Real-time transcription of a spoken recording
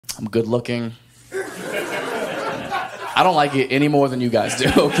I'm good looking. I don't like it any more than you guys do,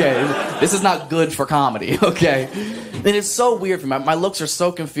 okay? This is not good for comedy, okay? And it's so weird for me. My looks are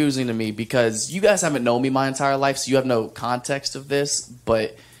so confusing to me because you guys haven't known me my entire life, so you have no context of this,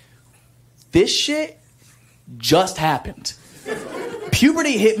 but this shit just happened.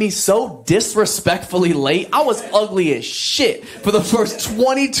 Puberty hit me so disrespectfully late. I was ugly as shit for the first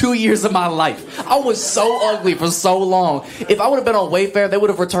 22 years of my life. I was so ugly for so long. If I would have been on Wayfair, they would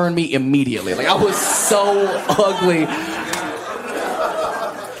have returned me immediately. Like, I was so ugly.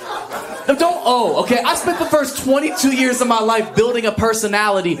 Okay? I spent the first 22 years of my life building a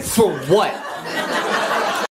personality for what?